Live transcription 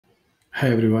Hi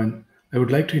everyone. I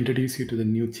would like to introduce you to the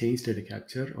new change data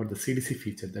capture or the CDC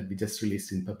feature that we just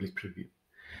released in public preview.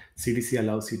 CDC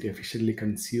allows you to efficiently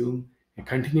consume a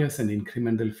continuous and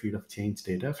incremental feed of change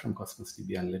data from Cosmos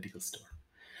DB Analytical Store.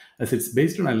 As it's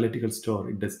based on Analytical Store,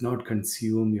 it does not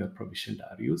consume your provisioned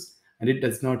RUs and it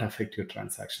does not affect your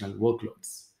transactional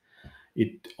workloads.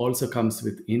 It also comes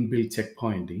with inbuilt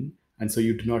checkpointing, and so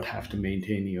you do not have to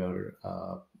maintain your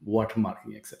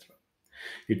watermarking, etc.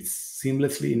 It's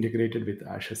seamlessly integrated with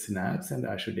Azure Synapse and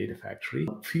Azure Data Factory.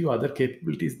 A few other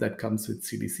capabilities that comes with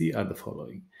CDC are the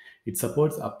following. It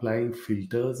supports applying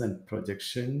filters and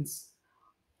projections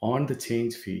on the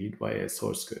change feed via a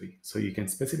source query. So you can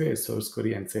specify a source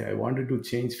query and say, I want to do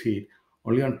change feed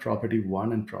only on property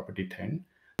 1 and property 10.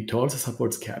 It also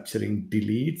supports capturing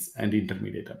deletes and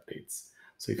intermediate updates.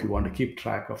 So if you want to keep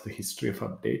track of the history of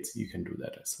updates, you can do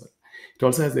that as well. It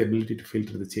also has the ability to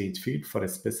filter the change feed for a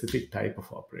specific type of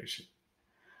operation.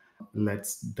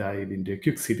 Let's dive into a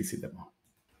quick CDC demo.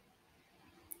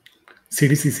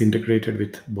 CDC is integrated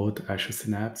with both Azure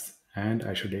Synapse and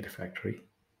Azure Data Factory.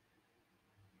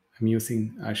 I'm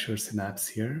using Azure Synapse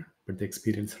here, but the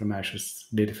experience from Azure's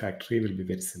Data Factory will be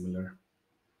very similar.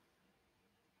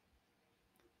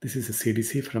 This is a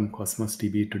CDC from Cosmos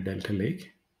DB to Delta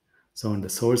Lake. So on the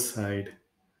source side,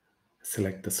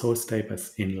 select the source type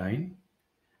as inline,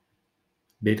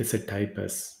 dataset type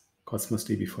as Cosmos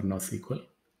DB for NoSQL,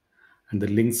 and the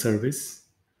link service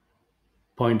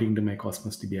pointing to my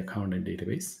Cosmos DB account and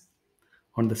database.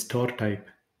 On the store type,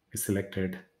 I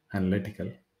selected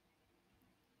analytical.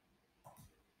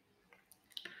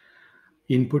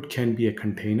 Input can be a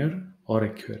container or a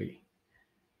query.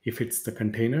 If it's the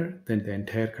container, then the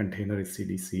entire container is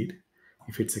CDC'd.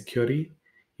 If it's a query,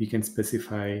 you can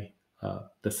specify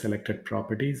the selected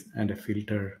properties and a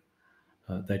filter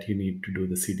that you need to do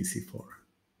the CDC for.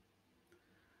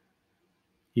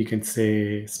 You can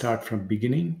say start from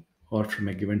beginning or from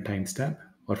a given timestamp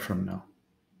or from now.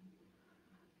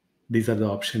 These are the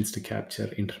options to capture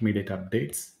intermediate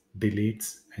updates,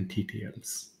 deletes, and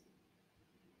TTLs.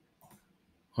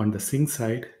 On the sync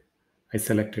side, I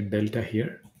selected Delta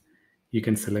here. You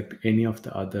can select any of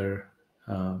the other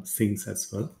syncs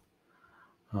as well.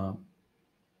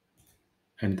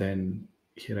 And then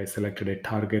here I selected a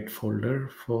target folder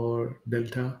for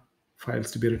Delta files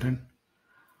to be written.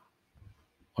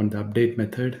 On the update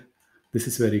method, this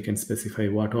is where you can specify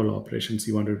what all operations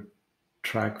you want to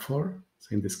track for.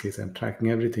 So in this case, I'm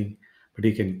tracking everything, but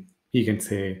you can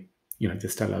say,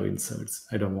 just allow inserts.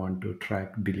 I don't want to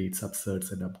track deletes,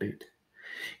 upserts, and update.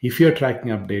 If you're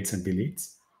tracking updates and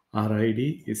deletes,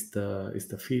 RID is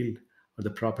the field or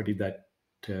the property that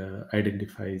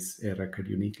identifies a record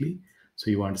uniquely. So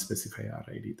you want to specify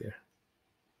RID there.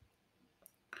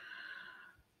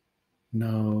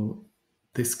 Now,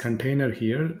 this container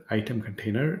here, item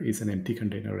container, is an empty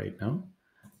container right now.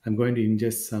 I'm going to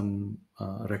ingest some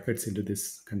records into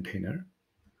this container.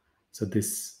 So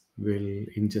this will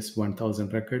ingest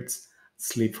 1000 records,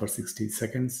 sleep for 60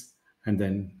 seconds, and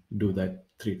then do that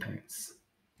 3 times.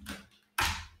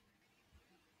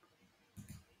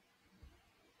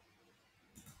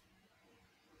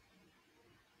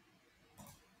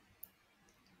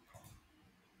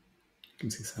 You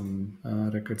can see some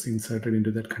records inserted into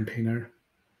that container.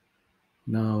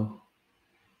 Now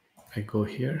I go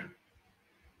here.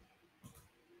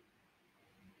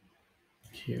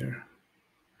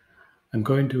 I'm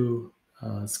going to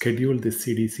schedule this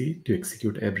CDC to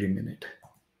execute every minute.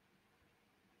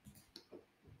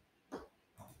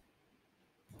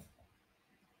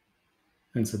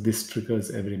 And so this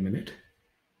triggers every minute.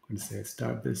 I'm going to say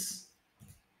start this.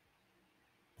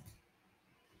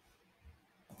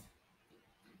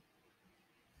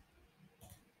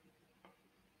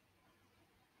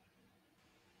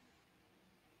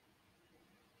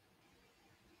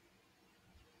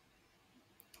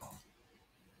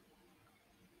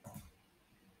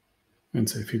 And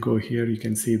so if you go here, you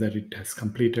can see that it has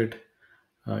completed.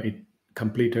 It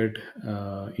completed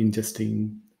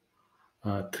ingesting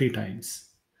 3 times.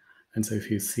 And so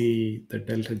if you see the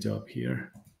Delta job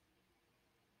here,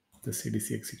 the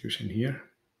CDC execution here,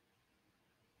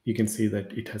 you can see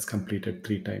that it has completed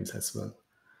 3 times as well.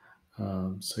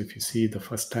 So if you see the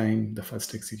first time, the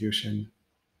first execution,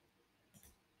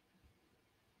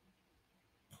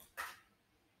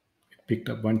 it picked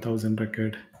up 1000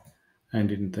 record, and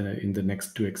in the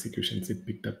next 2 executions, it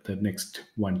picked up the next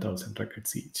 1000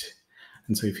 records each.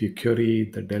 And so if you query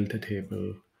the Delta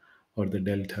table or the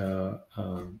Delta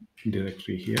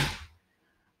directory here,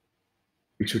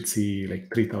 you should see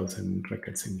like 3000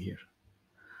 records in here.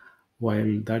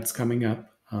 While that's coming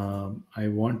up, I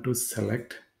want to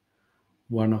select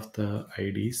one of the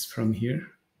IDs from here.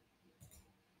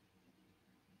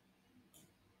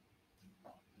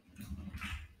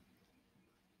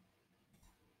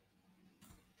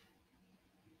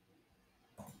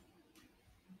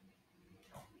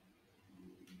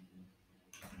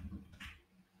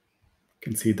 You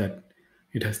can see that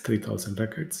it has 3000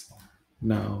 records.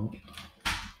 Now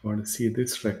I want to see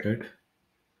this record.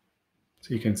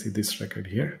 So you can see this record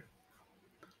here.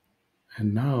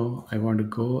 And now I want to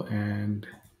go and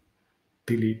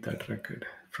delete that record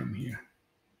from here.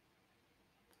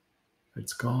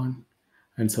 It's gone.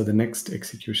 And so the next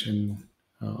execution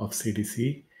of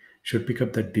CDC should pick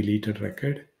up that deleted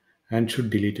record and should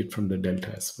delete it from the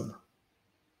delta as well.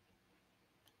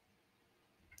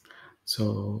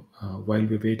 So while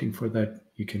we're waiting for that,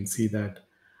 you can see that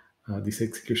these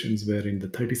executions were in the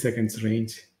 30 seconds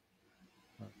range.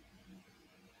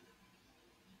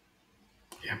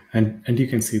 Yeah, and you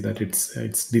can see that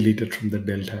it's deleted from the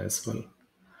delta as well.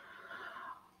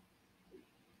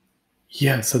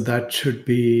 Yeah, so that should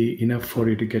be enough for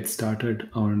you to get started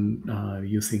on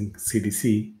using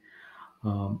CDC.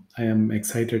 I am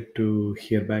excited to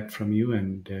hear back from you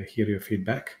and hear your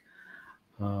feedback.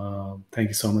 Thank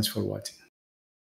you so much for watching.